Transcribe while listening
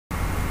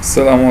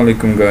Assalamu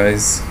alaikum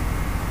guys.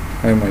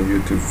 Hi my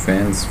YouTube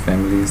fans,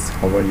 families,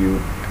 how are you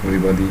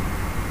everybody?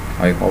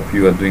 I hope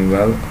you are doing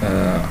well.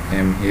 I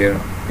am here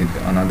with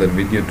another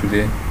video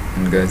today,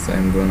 and guys I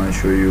am gonna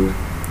show you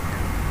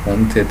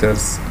home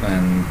theaters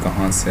and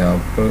कहाँ से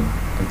आप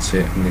अच्छे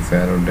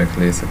amplifier और deck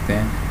ले सकते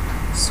हैं।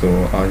 सो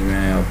आज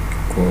मैं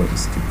आपको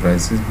इसकी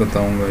प्राइसेस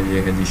बताऊंगा।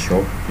 ये है जी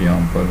शॉप,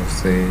 यहाँ पर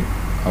से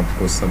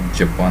आपको सब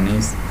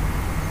जापानीज़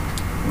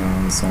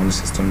साउंड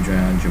सिस्टम जो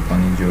है,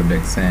 जापानी जो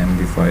डेक्स हैं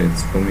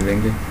एम्पलीफायर्स वो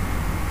मिलेंगे।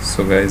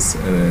 So guys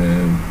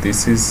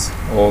this is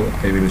all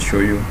I will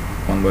show you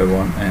one by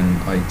one,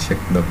 and I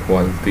checked the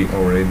quality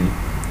already.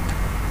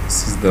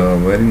 This is the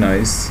very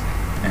nice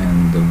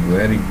and the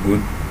very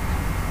good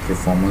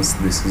performance.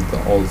 This is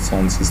the all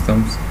sound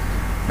systems,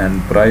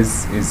 and price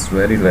is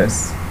very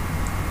less.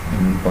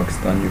 In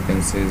Pakistan you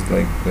can say it's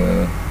like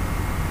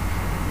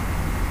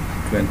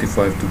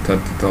 25 to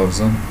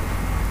 30,000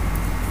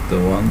 the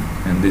one,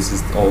 and this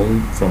is all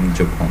from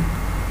Japan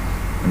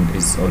and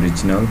it's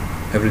original.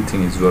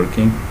 Everything is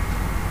working.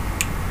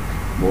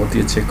 बहुत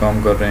ही अच्छे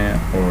काम कर रहे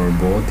हैं और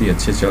बहुत ही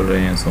अच्छे चल रहे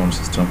हैं साउंड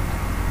सिस्टम।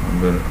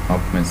 अगर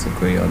आप में से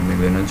कोई आदमी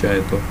लेना चाहे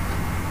तो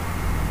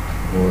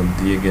वो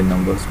दिए गए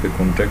नंबर्स पे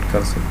कांटेक्ट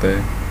कर सकता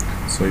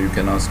है। So you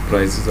can ask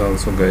prices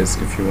also guys.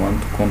 If you want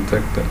to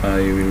contact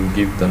I will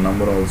give the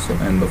number also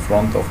and the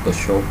front of the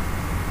shop,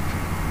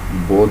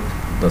 both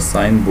the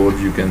sign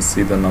board you can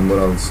see the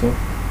number also.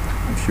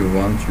 If you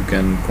want you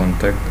can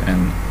contact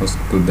and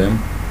ask to them.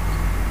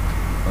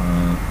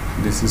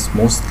 This is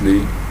mostly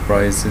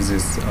prices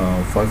is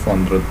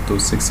 500 to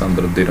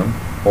 600 dirham.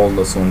 All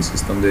the sound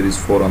system there is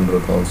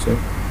 400 also,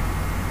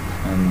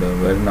 and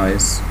very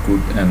nice,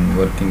 good and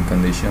working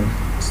condition.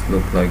 It's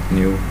look like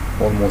new.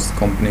 Almost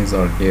companies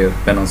are here: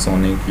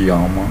 Panasonic,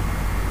 Yamaha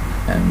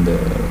and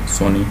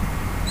Sony.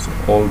 So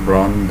all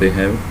brand they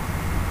have,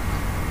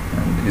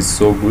 and it's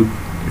so good.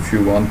 If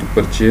you want to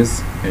purchase,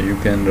 you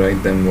can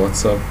write them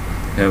WhatsApp.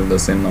 Have the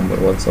same number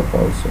WhatsApp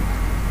also.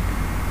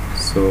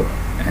 So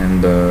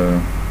and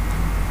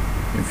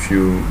if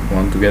you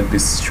want to get,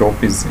 this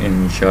shop is in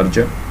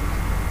Sharjah.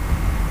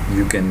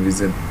 You can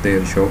visit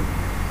their shop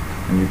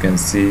and you can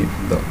see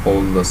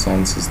all the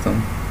sound system,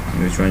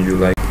 which one you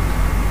like.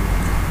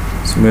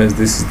 So guys,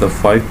 this is the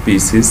 5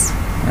 pieces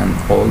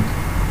and all,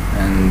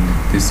 and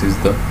this is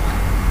the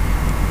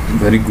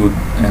very good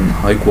and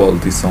high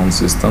quality sound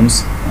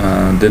systems.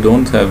 They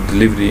don't have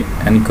delivery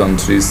any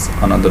countries,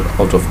 another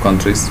out of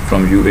countries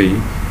from UAE,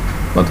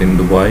 but in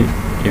Dubai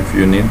if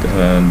you need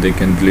they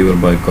can deliver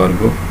by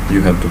cargo.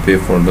 You have to pay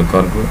for the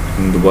cargo.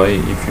 In Dubai,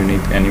 if you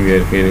need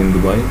anywhere here in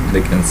Dubai,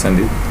 they can send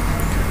it.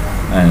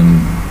 And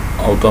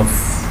out of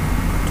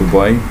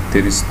Dubai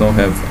there is no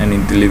have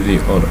any delivery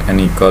or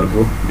any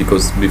cargo,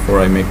 because before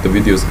I make the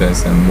videos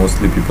guys, and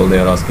mostly people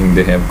they are asking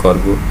they have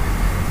cargo.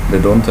 They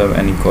don't have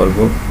any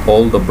cargo.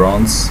 All the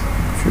brands,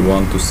 if you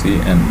want to see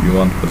and you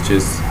want to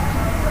purchase,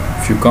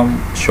 if you come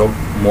shop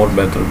more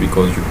better,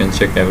 because you can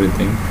check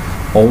everything.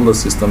 All the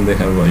system they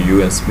have a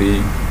USB,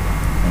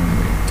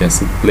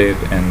 cassette player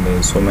and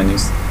so many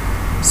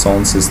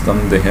sound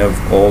system they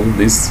have all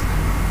this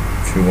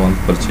if you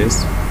want purchase.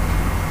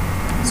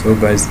 So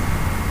guys,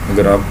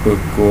 अगर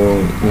आपको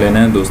लेना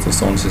है दोस्तों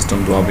sound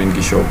system, तो आप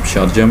इनकी shop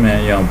Sharjah में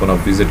है, यहाँ पर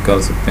आप विज़िट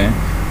कर सकते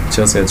हैं।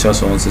 अच्छा से अच्छा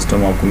साउंड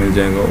सिस्टम आपको मिल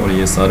जाएगा, और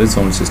ये सारे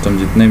साउंड सिस्टम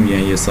जितने भी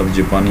हैं ये सब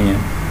जापानी हैं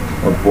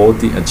और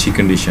बहुत ही अच्छी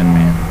कंडीशन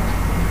में हैं,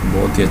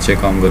 बहुत ही अच्छे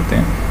काम करते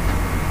हैं।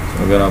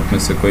 तो अगर आप में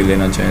से कोई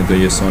लेना चाहे तो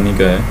ये सोनी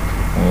का है,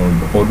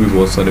 और भी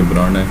बहुत सारे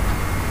ब्रांड हैं।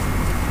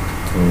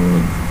 तो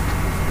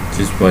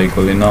जिस भाई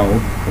को लेना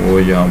हो वो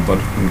यहाँ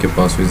पर इनके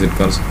पास विज़िट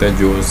कर सकता है।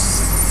 जो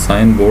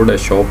साइन बोर्ड है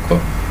शॉप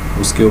का,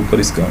 उसके ऊपर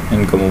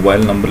इनका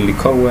मोबाइल नंबर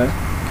लिखा हुआ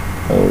है,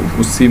 और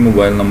उसी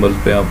मोबाइल नंबर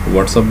पे आप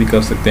व्हाट्सअप भी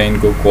कर सकते हैं,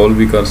 इनको कॉल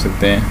भी कर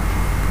सकते हैं।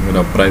 अगर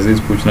आप प्राइसेस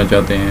पूछना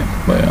चाहते हैं,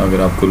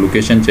 अगर आपको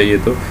लोकेशन चाहिए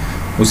तो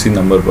उसी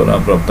नंबर पर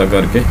आप रब्ता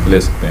करके ले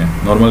सकते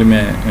हैं। नॉर्मली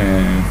मैं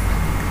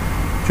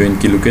जो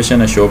इनकी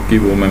लोकेशन है शॉप की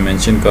वो मैं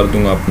मेंशन कर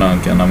दूंगा अपना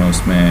क्या नाम है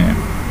उसमें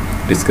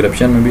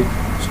डिस्क्रिप्शन में भी।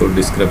 सो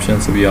डिस्क्रिप्शन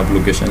से भी आप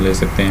लोकेशन ले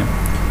सकते हैं।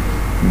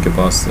 इनके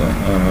पास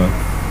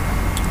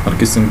हर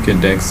किस्म के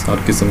डेक्स, हर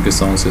किस्म के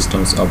साउंड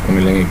सिस्टम्स आपको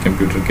मिलेंगे।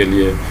 कंप्यूटर के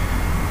लिए,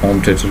 होम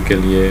थिएटर के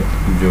लिए,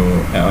 जो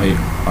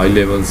हाई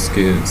लेवल्स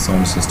के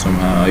साउंड सिस्टम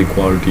हैं हाई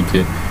क्वालिटी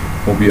के,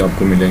 वो भी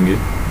आपको मिलेंगे।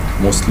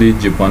 मोस्टली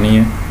जापानी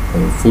है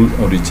और फुल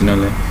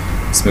ओरिजिनल है,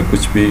 इसमें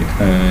कुछ भी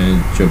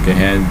जो कि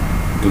है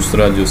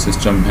दूसरा जो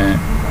सिस्टम है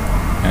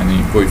यानी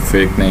कोई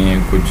फेक नहीं है,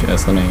 कुछ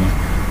ऐसा नहीं है।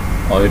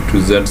 और A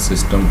to Z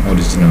system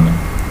original है,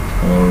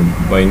 और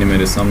भाई ने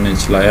मेरे सामने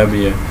चलाया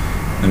भी है,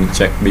 मैंने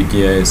चेक भी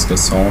किया है। इसका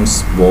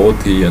साउंड्स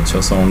बहुत ही अच्छा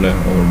साउंड है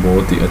और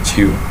बहुत ही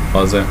अच्छी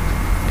आवाज़ है।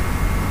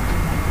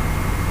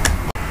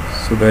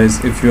 So guys,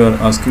 if you are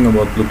asking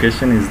about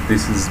location,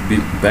 this is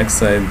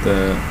backside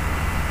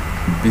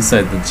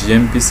beside the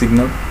JMP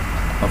signal.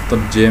 After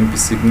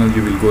JMP signal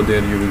you will go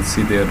there, you will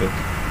see there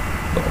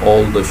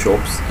all the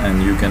shops,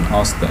 and you can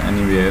ask the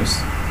anywhere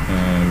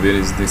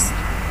where is this.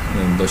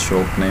 The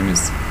shop name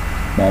is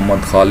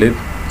Muhammad Khalid,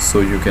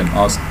 so you can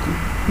ask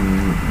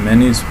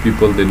many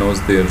people, they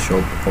knows their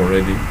shop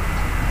already.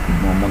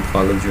 Muhammad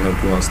Khalid, you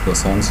have to ask the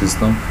sound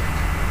system.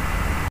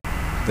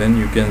 Then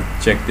you can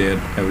check there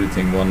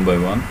everything one by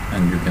one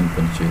and you can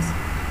purchase.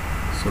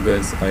 So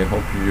guys, I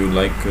hope you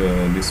like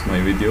this my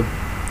video,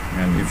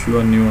 and if you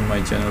are new on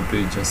my channel,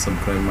 please just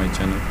subscribe my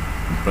channel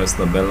and press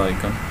the bell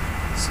icon,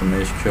 so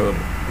make sure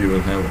you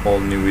will have all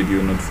new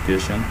video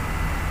notification.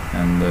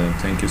 And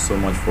thank you so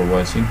much for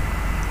watching.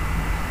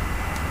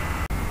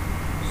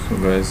 So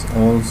guys,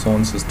 all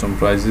sound system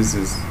prices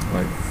is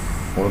like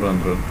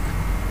 400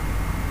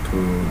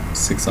 to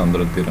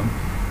 600 dirham.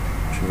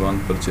 If you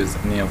want to purchase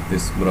any of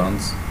these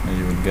brands,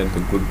 you will get a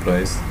good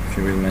price. If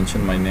you will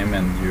mention my name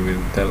and you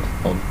will tell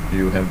how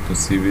you have to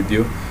see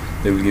video,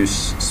 they will give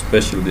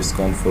special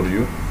discount for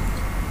you.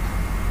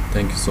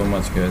 Thank you so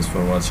much guys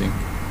for watching.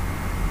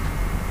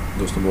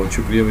 दोस्तों बहुत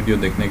शुक्रिया video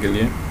देखने के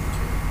लिए।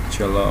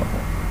 इंशाल्लाह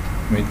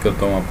उम्मीद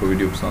करता हूँ आपको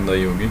वीडियो पसंद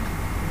आई होगी।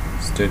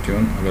 Stay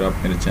tune. अगर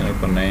आप मेरे चैनल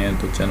पर नए हैं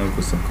तो चैनल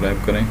को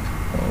सब्सक्राइब करें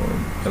और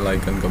बेल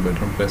आइकन का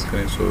बटन प्रेस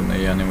करें, सो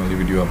नई आने वाली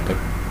वीडियो आप तक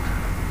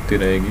आती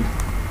रहेगी।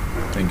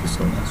 Thank you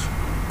so much.